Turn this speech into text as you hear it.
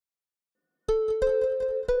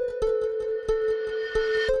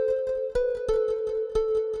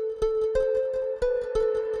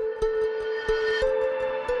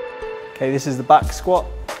Okay, this is the back squat.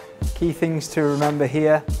 Key things to remember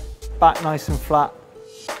here: back nice and flat,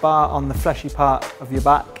 bar on the fleshy part of your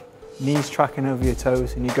back, knees tracking over your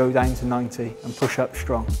toes, and you go down to 90 and push up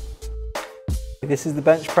strong. This is the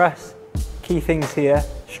bench press. Key things here: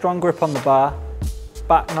 strong grip on the bar,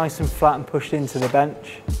 back nice and flat and pushed into the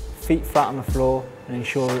bench, feet flat on the floor, and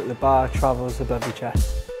ensure that the bar travels above your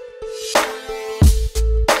chest.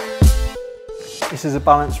 This is a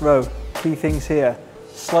balanced row. Key things here: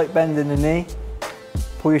 slight bend in the knee,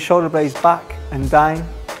 pull your shoulder blades back and down,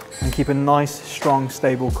 and keep a nice, strong,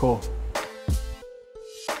 stable core.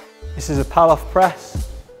 This is a pal-off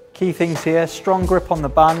press. Key things here: strong grip on the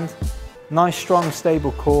band, nice, strong,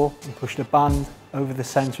 stable core, and push the band over the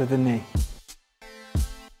center of the knee.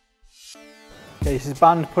 Okay, this is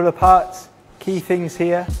band pull-aparts. Key things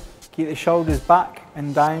here: keep the shoulders back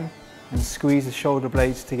and down, and squeeze the shoulder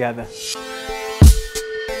blades together.